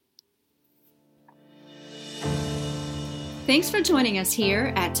Thanks for joining us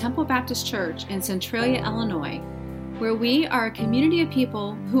here at Temple Baptist Church in Centralia, Illinois, where we are a community of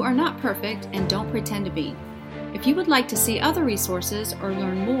people who are not perfect and don't pretend to be. If you would like to see other resources or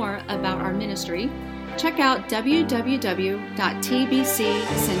learn more about our ministry, check out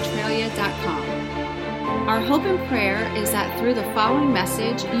www.tbccentralia.com. Our hope and prayer is that through the following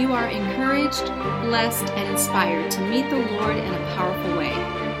message, you are encouraged, blessed, and inspired to meet the Lord in a powerful way.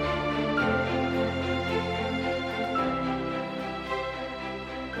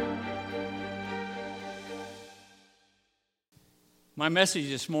 My message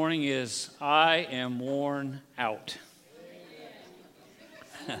this morning is, I am worn out.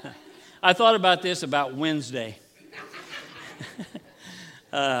 I thought about this about Wednesday.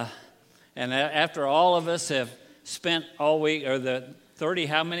 And after all of us have spent all week, or the 30,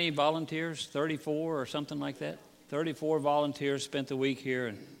 how many volunteers? 34 or something like that? 34 volunteers spent the week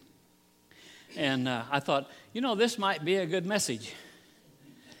here. And I thought, this might be a good message.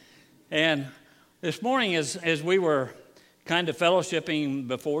 And this morning as we were kind of fellowshipping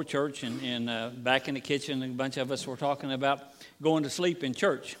before church and back in the kitchen, a bunch of us were talking about going to sleep in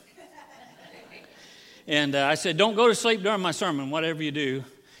church. And I said, don't go to sleep during my sermon, whatever you do.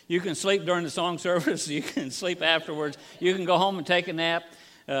 You can sleep during the song service. You can sleep afterwards. You can go home and take a nap.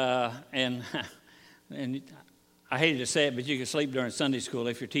 And I hated to say it, but you can sleep during Sunday school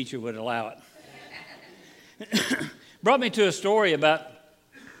if your teacher would allow it. Brought me to a story about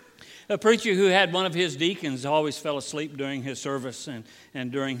a preacher who had one of his deacons always fell asleep during his service and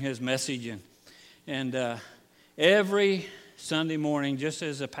during his message. And every Sunday morning, just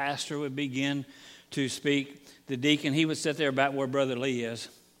as a pastor would begin to speak, the deacon, he would sit there about where Brother Lee is.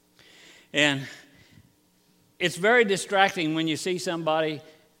 And it's very distracting when you see somebody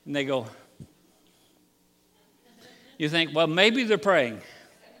and they go, you think, well, maybe they're praying.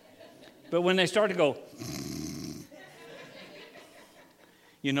 But when they start to go,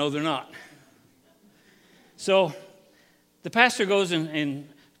 they're not. So the pastor goes and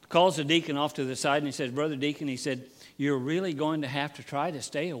calls the deacon off to the side and he says, Brother Deacon, he said, you're really going to have to try to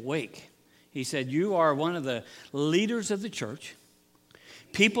stay awake. He said, you are one of the leaders of the church.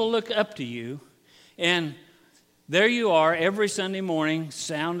 People look up to you. And there you are every Sunday morning,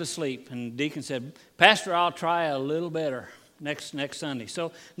 sound asleep. And the deacon said, Pastor, I'll try a little better next Sunday.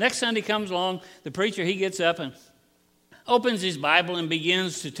 So next Sunday comes along, the preacher, he gets up and opens his Bible and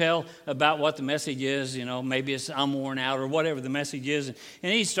begins to tell about what the message is. Maybe it's I'm worn out or whatever the message is.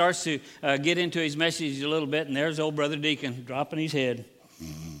 And he starts to get into his message a little bit, and there's old Brother Deacon dropping his head.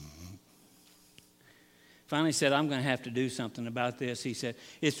 Finally said, I'm going to have to do something about this. He said,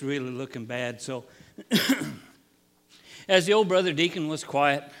 it's really looking bad. So as the old Brother Deacon was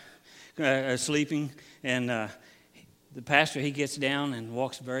quiet, sleeping, and the pastor, he gets down and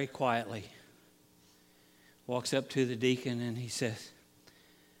walks very quietly. Walks up to the deacon and he says,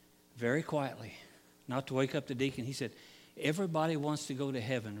 very quietly, not to wake up the deacon, he said, everybody wants to go to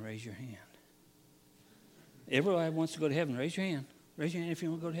heaven, raise your hand. Everybody wants to go to heaven, raise your hand. Raise your hand if you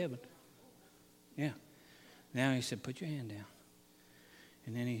want to go to heaven. Yeah. Now he said, put your hand down.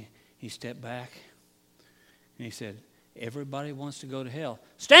 And then he stepped back and he said, everybody wants to go to hell.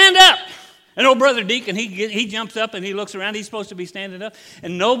 Stand up! And old Brother Deacon, he jumps up and he looks around. He's supposed to be standing up.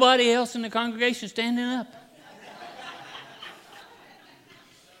 And nobody else in the congregation is standing up.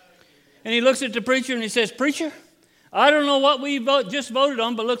 And he looks at the preacher and he says, Preacher, I don't know what we just voted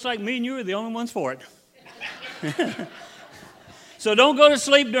on, but looks like me and you are the only ones for it. So don't go to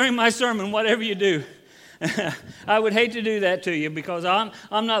sleep during my sermon, whatever you do. I would hate to do that to you because I'm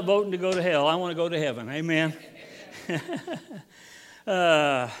not voting to go to hell. I want to go to heaven. Amen.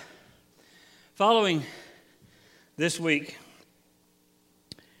 Following this week,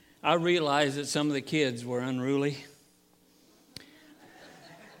 I realized that some of the kids were unruly.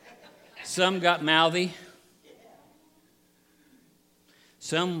 Some got mouthy.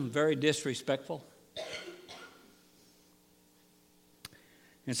 Some very disrespectful.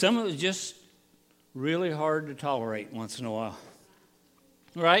 And some of it was just really hard to tolerate once in a while.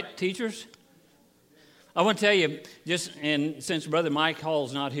 Right, teachers? I want to tell you, since Brother Mike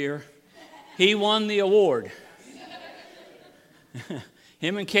Hall's not here, he won the award.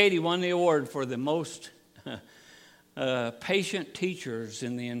 Him and Katie won the award for the most patient teachers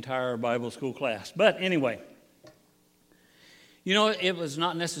in the entire Bible school class. But anyway, it was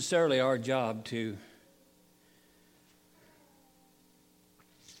not necessarily our job to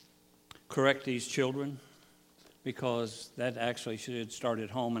correct these children because that actually should start at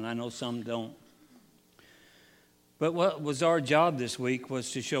home, and I know some don't. But what was our job this week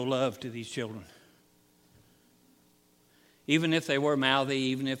was to show love to these children. Even if they were mouthy,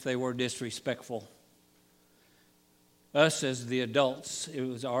 even if they were disrespectful. us as the adults, it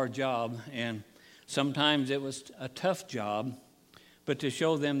was our job, and sometimes it was a tough job, but to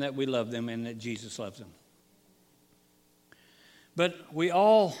show them that we love them and that Jesus loves them. But we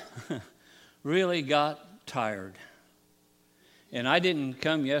all really got tired. And I didn't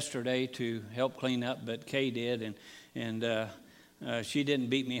come yesterday to help clean up, but Kay did, and she didn't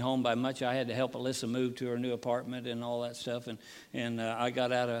beat me home by much. I had to help Alyssa move to her new apartment and all that stuff, and I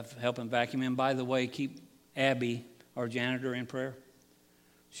got out of helping vacuum. And by the way, keep Abby, our janitor, in prayer.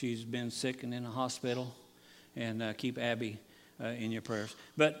 She's been sick and in a hospital, and keep Abby in your prayers.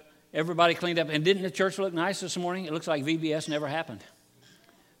 But everybody cleaned up, and didn't the church look nice this morning? It looks like VBS never happened.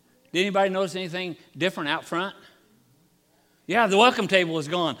 Did anybody notice anything different out front? Yeah, the welcome table is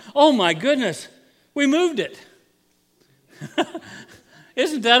gone. Oh my goodness, we moved it.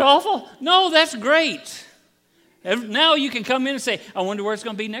 Isn't that awful? No, that's great. Now you can come in and say, I wonder where it's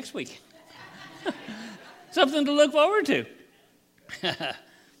going to be next week. Something to look forward to.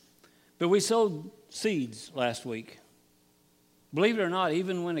 But we sowed seeds last week. Believe it or not,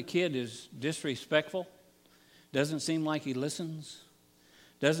 even when a kid is disrespectful, doesn't seem like he listens,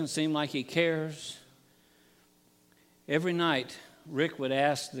 doesn't seem like he cares, every night Rick would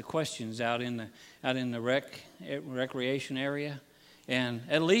ask the questions out in the recreation area, and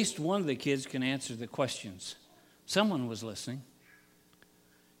at least one of the kids can answer the questions. Someone was listening.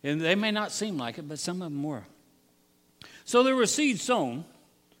 And they may not seem like it, but some of them were. So there were seeds sown.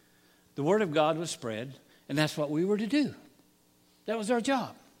 The Word of God was spread, and that's what we were to do. That was our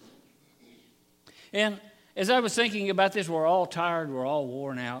job. And as I was thinking about this, we're all tired, we're all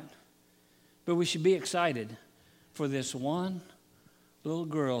worn out, but we should be excited for this one little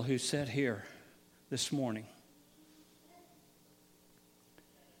girl who sat here this morning.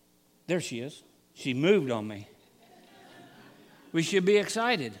 There she is. She moved on me. We should be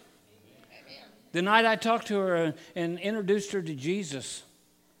excited. The night I talked to her and introduced her to Jesus,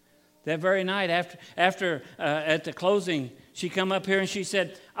 that very night after at the closing, she come up here and she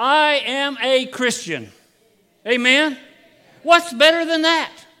said, I am a Christian. Amen? What's better than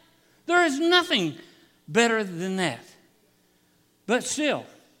that? There is nothing better than that. But still,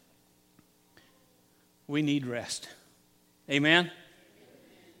 we need rest. Amen?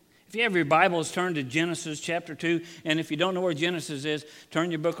 If you have your Bibles, turn to Genesis chapter 2. And if you don't know where Genesis is,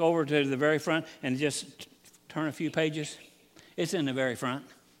 turn your book over to the very front and just turn a few pages. It's in the very front.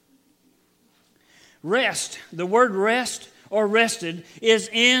 Rest, the word rest or rested, is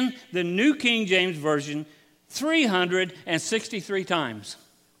in the New King James Version 363 times.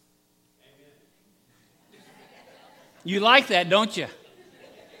 You like that, don't you?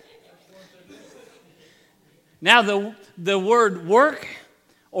 Now, the word work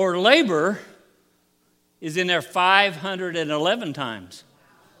or labor is in there 511 times.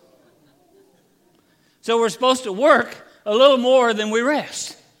 So we're supposed to work a little more than we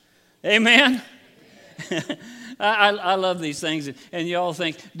rest. Amen? I love these things. And you all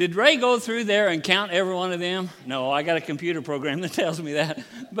think, did Ray go through there and count every one of them? No, I got a computer program that tells me that.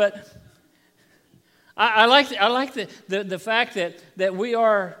 But I like the fact that we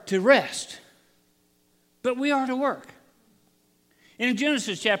are to rest, but we are to work. In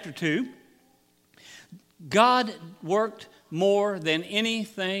Genesis chapter 2, God worked more than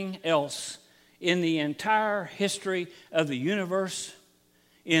anything else in the entire history of the universe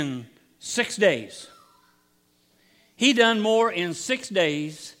in 6 days. He done more in 6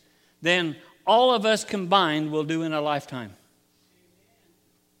 days than all of us combined will do in a lifetime.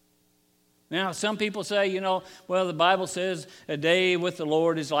 Now, some people say, well, the Bible says a day with the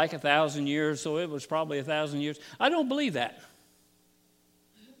Lord is like 1,000 years, so it was probably 1,000 years. I don't believe that.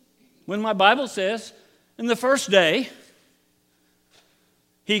 When my Bible says, in the first day,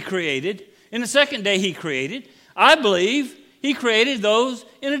 He created, in the second day He created, I believe He created those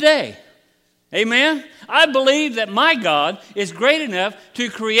in a day. Amen? I believe that my God is great enough to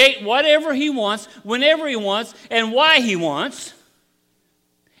create whatever He wants, whenever He wants, and why He wants.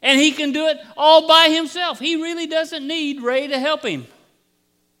 And He can do it all by Himself. He really doesn't need Ray to help Him.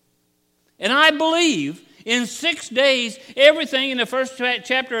 And I believe in 6 days, everything in the first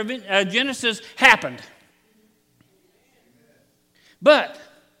chapter of Genesis happened. But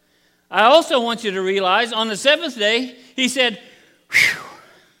I also want you to realize on the seventh day, He said,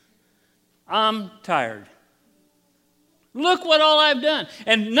 I'm tired. Look what all I've done.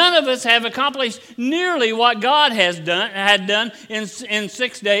 And none of us have accomplished nearly what God had done in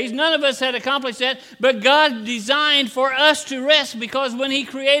 6 days. None of us had accomplished that. But God designed for us to rest, because when He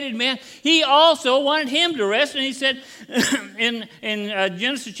created man, He also wanted him to rest. And He said in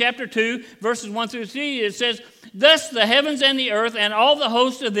Genesis chapter 2, verses 1 through 3, it says, Thus the heavens and the earth and all the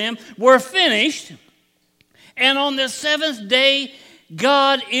hosts of them were finished. And on the seventh day,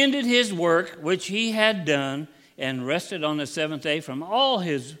 God ended his work which he had done, and rested on the seventh day from all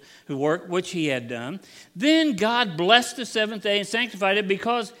his work which he had done. Then God blessed the seventh day and sanctified it,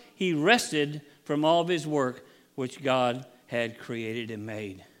 because he rested from all of his work which God had created and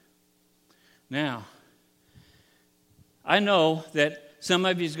made. Now, I know that some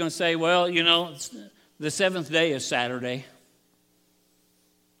of you is going to say, well, the seventh day is Saturday.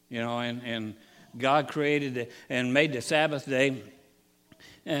 And God created and made the Sabbath day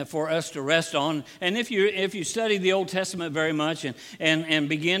for us to rest on. And if you study the Old Testament very much and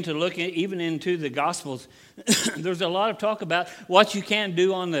begin to look even into the Gospels, there's a lot of talk about what you can't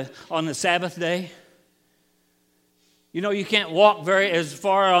do on the Sabbath day. You can't walk as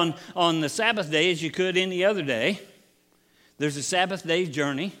far on the Sabbath day as you could any other day. There's a Sabbath day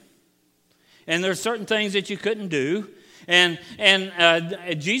journey, and there's certain things that you couldn't do. And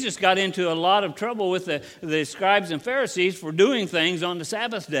Jesus got into a lot of trouble with the scribes and Pharisees for doing things on the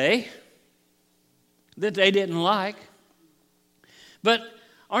Sabbath day that they didn't like. But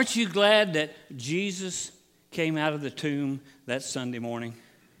aren't you glad that Jesus came out of the tomb that Sunday morning?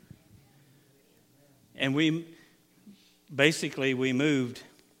 And we moved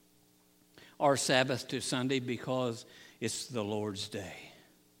our Sabbath to Sunday because it's the Lord's day.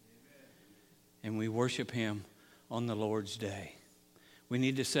 And we worship him on the Lord's day. We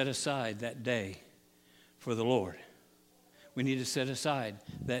need to set aside that day for the Lord. We need to set aside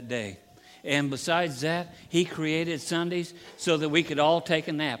that day. And besides that, he created Sundays so that we could all take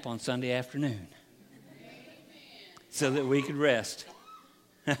a nap on Sunday afternoon. So that we could rest.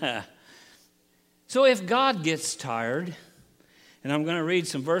 So if God gets tired, and I'm going to read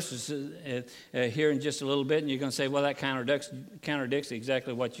some verses here in just a little bit, and you're going to say, well, that contradicts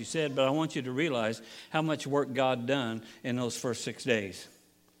exactly what you said, but I want you to realize how much work God done in those first 6 days.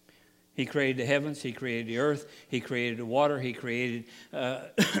 He created the heavens, he created the earth, he created the water, he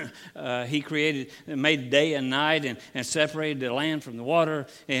made day and night and separated the land from the water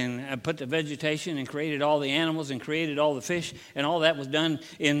and put the vegetation and created all the animals and created all the fish, and all that was done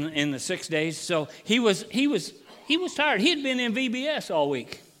in the 6 days. So he was tired. He had been in VBS all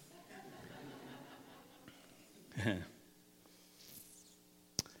week.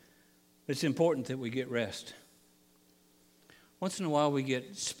 It's important that we get rest. Once in a while, we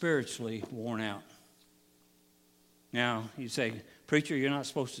get spiritually worn out. Now, you say, preacher, you're not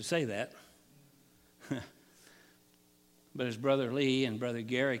supposed to say that. But as Brother Lee and Brother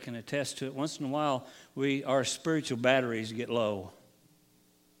Gary can attest to it, once in a while, our spiritual batteries get low.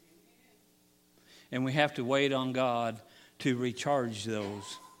 And we have to wait on God to recharge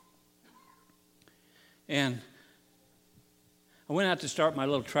those. And I went out to start my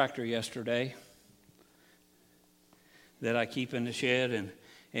little tractor yesterday that I keep in the shed,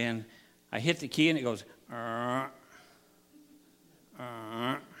 and I hit the key and it goes, and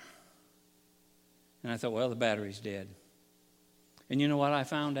I thought, well, the battery's dead. And you know what I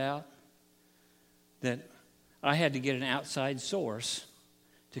found out? That I had to get an outside source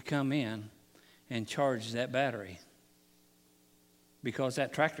to come in and charge that battery, because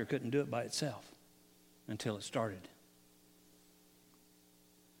that tractor couldn't do it by itself until it started.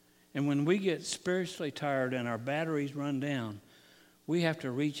 And when we get spiritually tired and our batteries run down, we have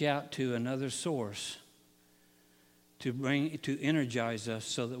to reach out to another source to energize us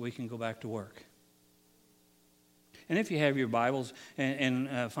so that we can go back to work. And if you have your Bibles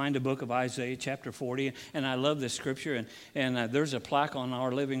and find the book of Isaiah chapter 40, and I love this scripture, and there's a plaque on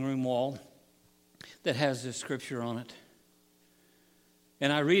our living room wall that has this scripture on it.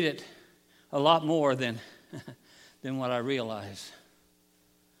 And I read it a lot more than what I realize.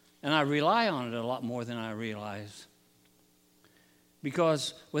 And I rely on it a lot more than I realize.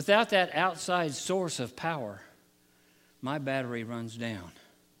 Because without that outside source of power, my battery runs down.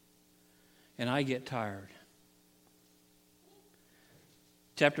 And I get tired.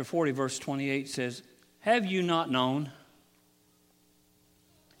 Chapter 40, verse 28 says, have you not known?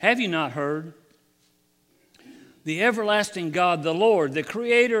 Have you not heard? The everlasting God, the Lord, the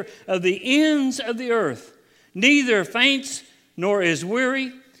creator of the ends of the earth, neither faints nor is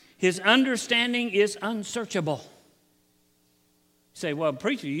weary. His understanding is unsearchable. You say, well,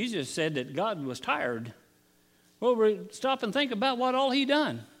 preacher, you just said that God was tired. Well, stop and think about what all he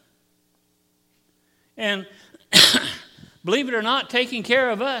done. And believe it or not, taking care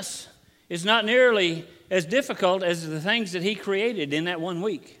of us is not nearly as difficult as the things that he created in that 1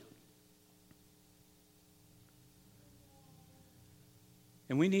 week.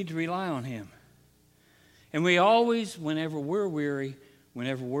 And we need to rely on him. And we always, whenever we're weary,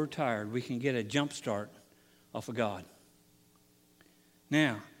 whenever we're tired, we can get a jump start off of God.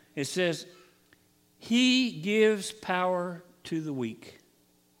 Now, it says, He gives power to the weak.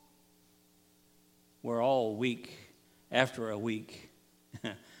 We're all weak after a week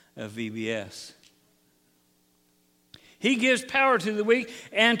of VBS. He gives power to the weak,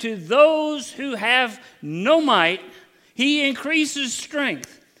 and to those who have no might, he increases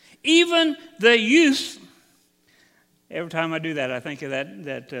strength. Even the youth. Every time I do that, I think of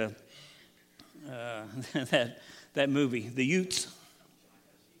that movie, The Utes.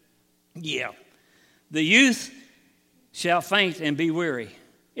 Yeah. The youth shall faint and be weary.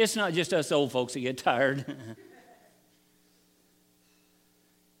 It's not just us old folks that get tired.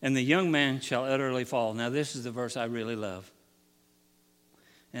 And the young man shall utterly fall. Now, this is the verse I really love.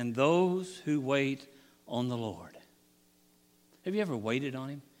 And those who wait on the Lord. Have you ever waited on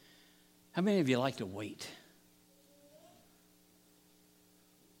him? How many of you like to wait?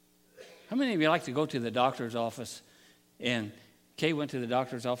 How many of you like to go to the doctor's office? And Kay went to the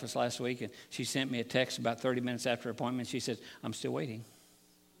doctor's office last week, and she sent me a text about 30 minutes after her appointment. She said, I'm still waiting.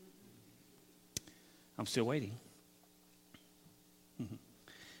 I'm still waiting.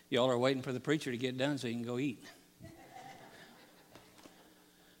 Y'all are waiting for the preacher to get done so you can go eat.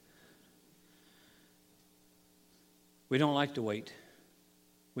 We don't like to wait.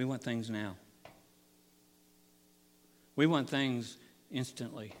 We want things now. We want things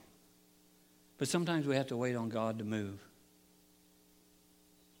instantly. But sometimes we have to wait on God to move.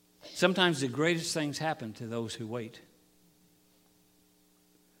 Sometimes the greatest things happen to those who wait.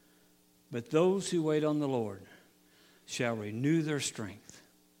 But those who wait on the Lord shall renew their strength.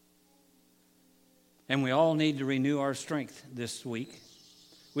 And we all need to renew our strength this week.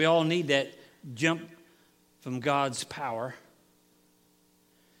 We all need that jump from God's power.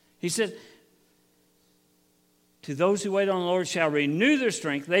 He said, to those who wait on the Lord shall renew their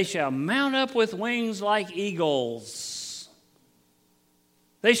strength. They shall mount up with wings like eagles.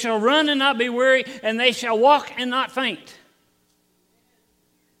 They shall run and not be weary, and they shall walk and not faint.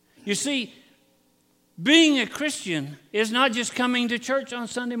 You see, being a Christian is not just coming to church on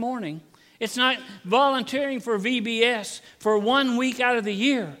Sunday morning. It's not volunteering for VBS for 1 week out of the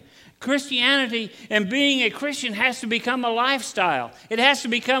year. Christianity and being a Christian has to become a lifestyle. It has to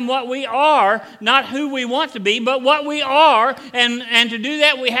become what we are, not who we want to be, but what we are. And to do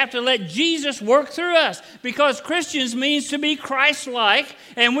that, we have to let Jesus work through us. Because Christians means to be Christ-like,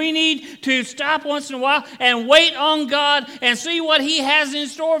 and we need to stop once in a while and wait on God and see what He has in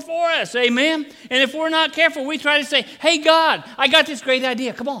store for us. Amen? And if we're not careful, we try to say, hey, God, I got this great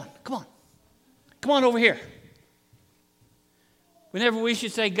idea. Come on. Come on over here. Whenever we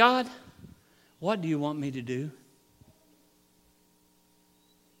should say, God, what do you want me to do?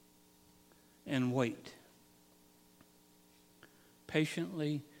 And wait.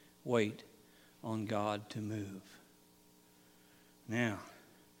 Patiently wait on God to move. Now,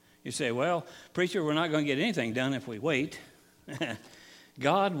 you say, well, preacher, we're not going to get anything done if we wait.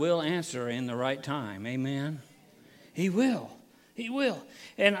 God will answer in the right time. Amen? He will. He will.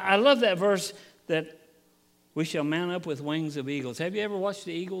 And I love that verse that we shall mount up with wings of eagles. Have you ever watched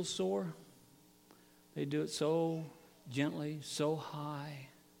the eagles soar? They do it so gently, so high.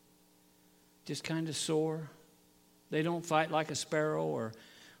 Just kind of soar. They don't fight like a sparrow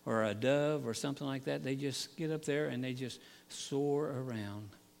or a dove or something like that. They just get up there and they just soar around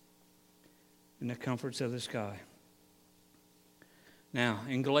in the comforts of the sky. Now,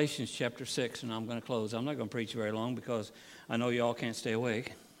 in Galatians chapter 6, and I'm going to close. I'm not going to preach very long because I know you all can't stay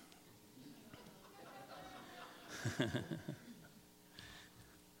awake.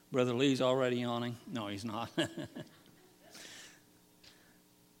 Brother Lee's already yawning. No, he's not.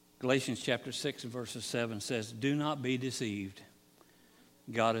 Galatians chapter 6 and verses 7 says, do not be deceived.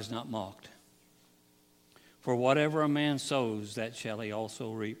 God is not mocked. For whatever a man sows, that shall he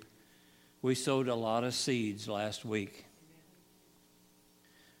also reap. We sowed a lot of seeds last week.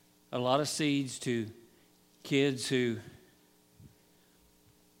 A lot of seeds to kids who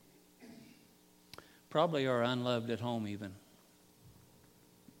probably are unloved at home even.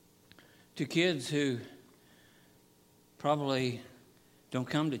 To kids who probably don't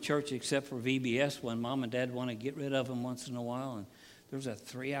come to church except for VBS when mom and dad want to get rid of them once in a while. And there's a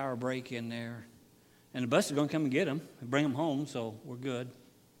 3-hour break in there. And the bus is going to come and get them and bring them home, so we're good.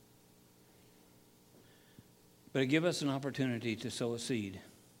 But it gives us an opportunity to sow a seed.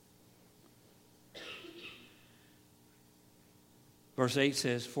 Verse 8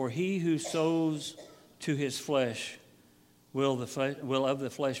 says, for he who sows to his flesh will of the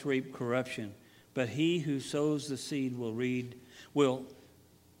flesh reap corruption, but he who sows the seed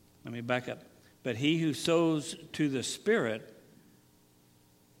but he who sows to the Spirit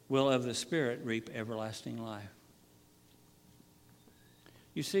will of the Spirit reap everlasting life.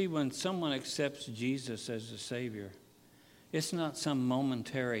 You see, when someone accepts Jesus as a Savior, it's not some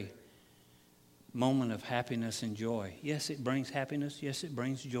momentary moment of happiness and joy. Yes, it brings happiness. Yes, it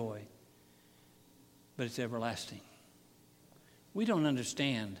brings joy. But it's everlasting. We don't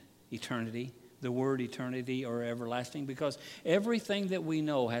understand eternity, the word eternity or everlasting, because everything that we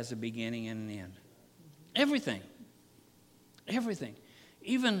know has a beginning and an end. Everything. Everything.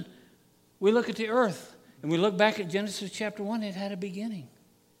 Even we look at the earth and we look back at Genesis chapter 1, it had a beginning.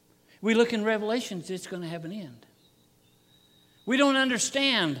 We look in Revelations, it's going to have an end. We don't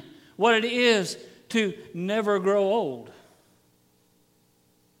understand what it is to never grow old,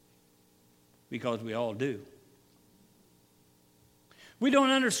 because we all do. We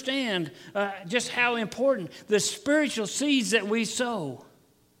don't understand just how important the spiritual seeds that we sow,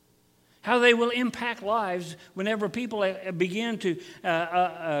 how they will impact lives whenever people begin to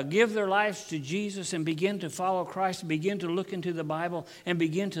give their lives to Jesus and begin to follow Christ, begin to look into the Bible, and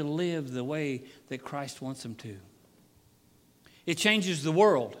begin to live the way that Christ wants them to. It changes the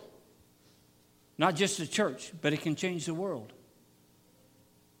world. Not just the church, but it can change the world.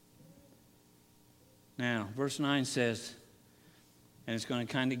 Now, verse 9 says, and it's going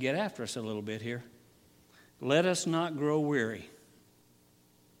to kind of get after us a little bit here, let us not grow weary.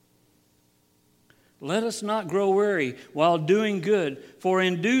 Let us not grow weary while doing good, for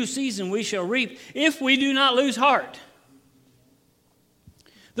in due season we shall reap if we do not lose heart.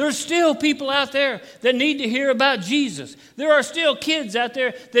 There's still people out there that need to hear about Jesus. There are still kids out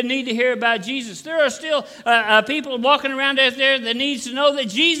there that need to hear about Jesus. There are still people walking around out there that needs to know that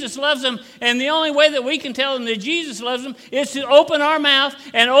Jesus loves them. And the only way that we can tell them that Jesus loves them is to open our mouth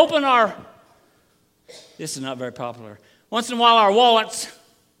and open our, this is not very popular, once in a while our wallets,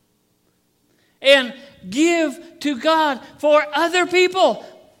 and give to God for other people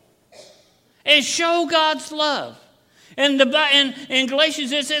and show God's love. And in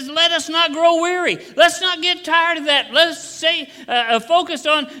Galatians it says, let us not grow weary. Let's not get tired of that. Let's stay focused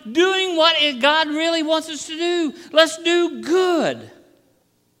on doing what God really wants us to do. Let's do good.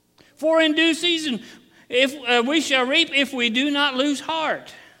 For in due season if we shall reap if we do not lose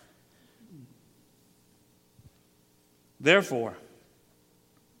heart. Therefore,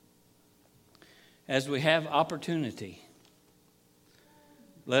 as we have opportunity,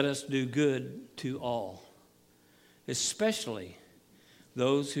 let us do good to all, especially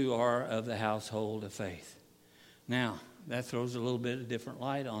those who are of the household of faith. Now, that throws a little bit of different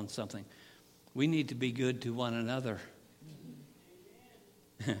light on something. We need to be good to one another.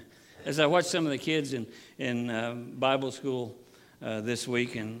 As I watched some of the kids in Bible school this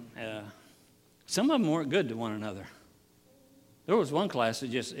week, and some of them weren't good to one another. There was one class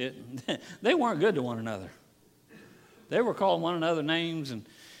that they weren't good to one another. They were calling one another names,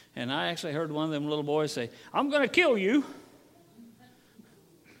 and I actually heard one of them little boys say, "I'm going to kill you."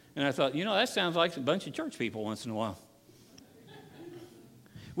 And I thought, that sounds like a bunch of church people once in a while.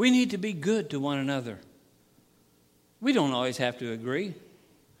 We need to be good to one another. We don't always have to agree.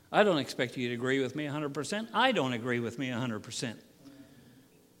 I don't expect you to agree with me 100%. I don't agree with me 100%.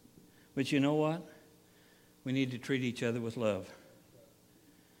 But you know what? We need to treat each other with love.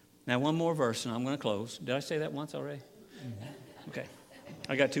 Now, one more verse, and I'm going to close. Did I say that once already? Okay.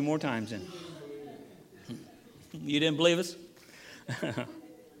 I got 2 more times in. You didn't believe us?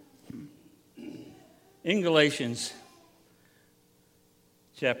 In Galatians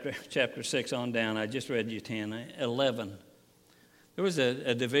chapter 6 on down, I just read you 11. There was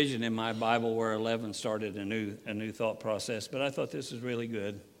a division in my Bible where 11 started a new thought process, but I thought this was really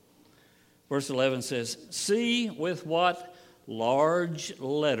good. Verse 11 says, "See with what large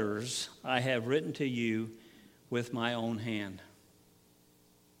letters I have written to you with my own hand."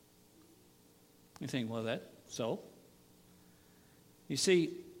 You think, well, that's so? You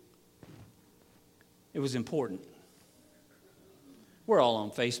see, it was important. We're all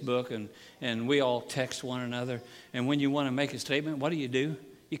on Facebook, and we all text one another. And when you want to make a statement, what do?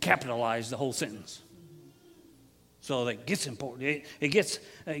 You capitalize the whole sentence, so that it gets important. It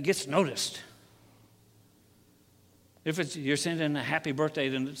gets noticed. If you're sending a happy birthday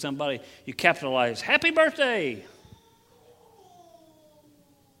to somebody, you capitalize "Happy Birthday."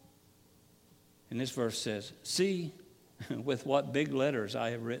 And this verse says, "See with what big letters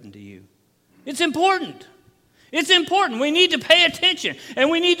I have written to you." It's important. It's important. We need to pay attention, and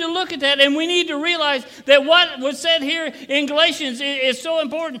we need to look at that, and we need to realize that what was said here in Galatians is so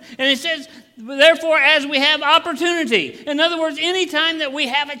important. And it says, therefore, as we have opportunity. In other words, anytime that we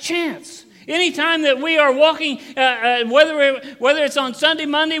have a chance, anytime that we are walking, whether it's on Sunday,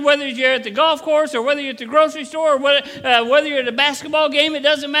 Monday, whether you're at the golf course or whether you're at the grocery store or whether you're at a basketball game, it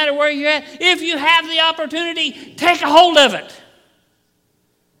doesn't matter where you're at. If you have the opportunity, take a hold of it.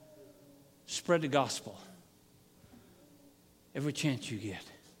 spread the gospel every chance you get.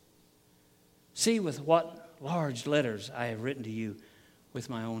 See with what large letters I have written to you with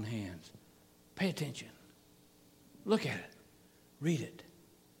my own hands. Pay attention. Look at it. Read it.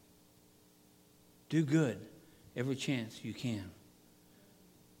 Do good every chance you can.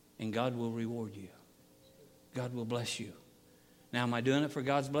 And God will reward you. God will bless you. Now, am I doing it for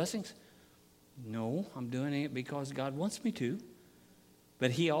God's blessings? No, I'm doing it because God wants me to. But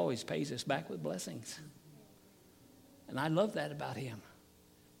He always pays us back with blessings. And I love that about Him.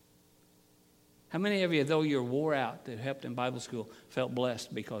 How many of you, though you're wore out, that helped in Bible school, felt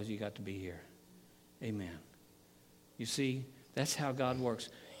blessed because you got to be here? Amen. You see, that's how God works.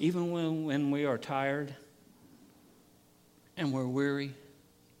 Even when we are tired and we're weary,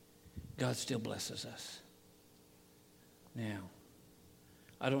 God still blesses us. Now,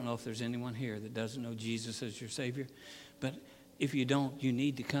 I don't know if there's anyone here that doesn't know Jesus as your Savior, but if you don't, you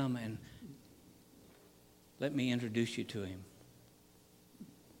need to come and let me introduce you to Him.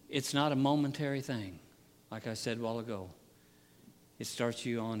 It's not a momentary thing, like I said a while ago. It starts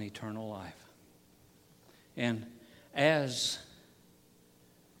you on eternal life. And as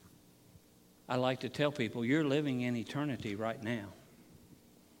I like to tell people, you're living in eternity right now.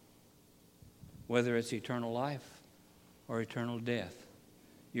 Whether it's eternal life or eternal death,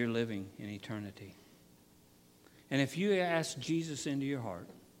 you're living in eternity. And if you ask Jesus into your heart,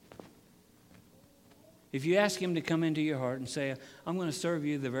 if you ask Him to come into your heart and say, I'm going to serve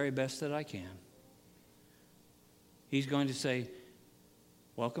you the very best that I can, He's going to say,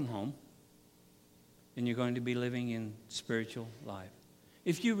 welcome home. And you're going to be living in spiritual life.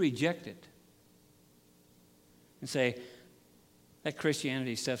 If you reject it and say, that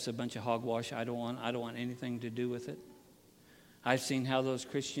Christianity stuff's a bunch of hogwash, I don't want anything to do with it. I've seen how those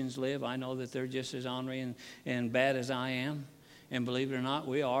Christians live. I know that they're just as ornery and bad as I am. And believe it or not,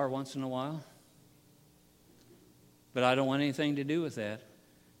 we are once in a while. But I don't want anything to do with that.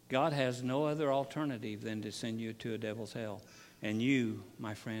 God has no other alternative than to send you to a devil's hell. And you,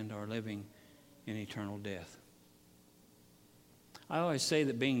 my friend, are living in eternal death. I always say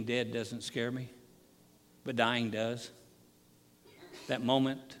that being dead doesn't scare me, but dying does. That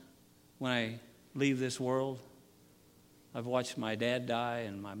moment when I leave this world, I've watched my dad die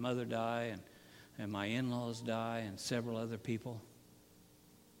and my mother die and my in-laws die and several other people.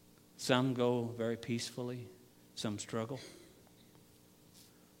 Some go very peacefully, some struggle.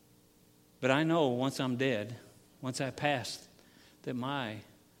 But I know once I'm dead, once I pass, that my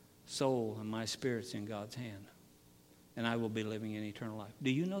soul and my spirit's in God's hand. And I will be living in eternal life.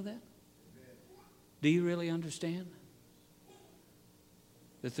 Do you know that? Do you really understand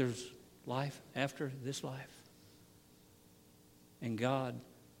that there's life after this life? And God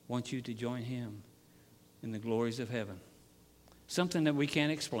wants you to join Him in the glories of heaven. Something that we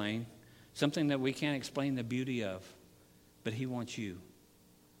can't explain. Something that we can't explain the beauty of. But He wants you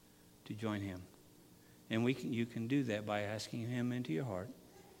to join Him. And you can do that by asking Him into your heart.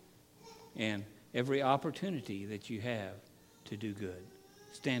 And every opportunity that you have to do good.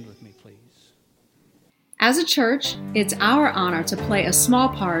 Stand with me, please. As a church, it's our honor to play a small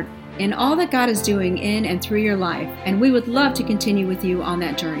part in all that God is doing in and through your life, and we would love to continue with you on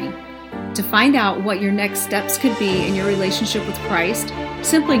that journey. To find out what your next steps could be in your relationship with Christ,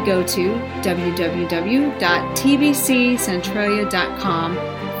 simply go to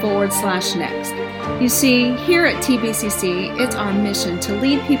www.tbccentralia.com/next. You see, here at TBCC, it's our mission to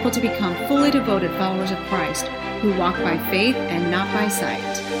lead people to become fully devoted followers of Christ who walk by faith and not by sight.